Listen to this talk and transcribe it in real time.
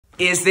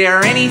Is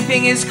there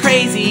anything as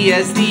crazy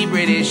as the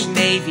British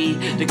Navy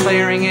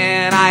declaring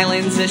an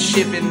island's a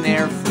ship in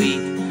their fleet?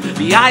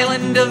 The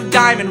island of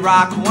Diamond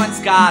Rock once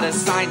got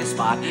assigned a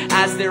spot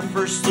as their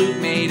first sloop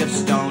made of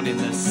stone in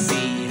the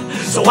sea.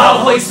 So I'll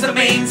hoist the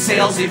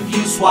mainsails if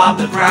you swab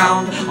the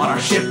ground on our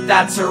ship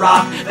that's a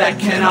rock that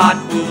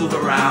cannot move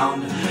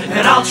around.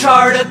 And I'll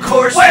chart a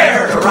course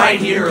where? Right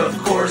here, of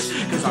course,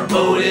 cause our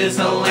boat is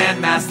a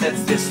landmass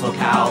that's this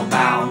locale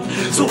bound.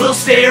 So we'll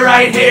stay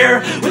right here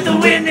with the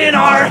wind in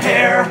our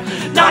hair,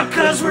 not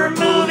cause we're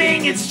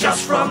moving, it's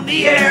just from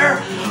the air.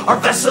 Our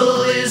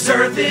vessel is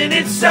earth in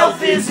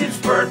itself is its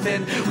birth,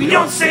 and we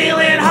don't sail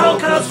in ho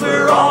cause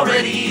we're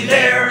already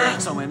there.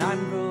 So when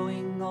I'm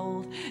growing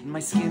old and my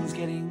skin's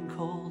getting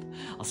cold,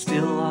 I'll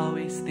still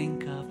always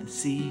think of the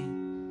sea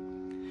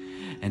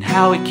and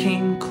how it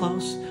came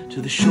close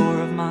to the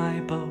shore of my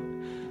boat.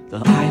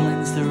 The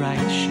island's the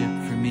right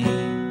ship for me.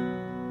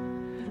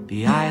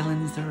 The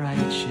island's the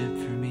right ship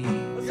for me.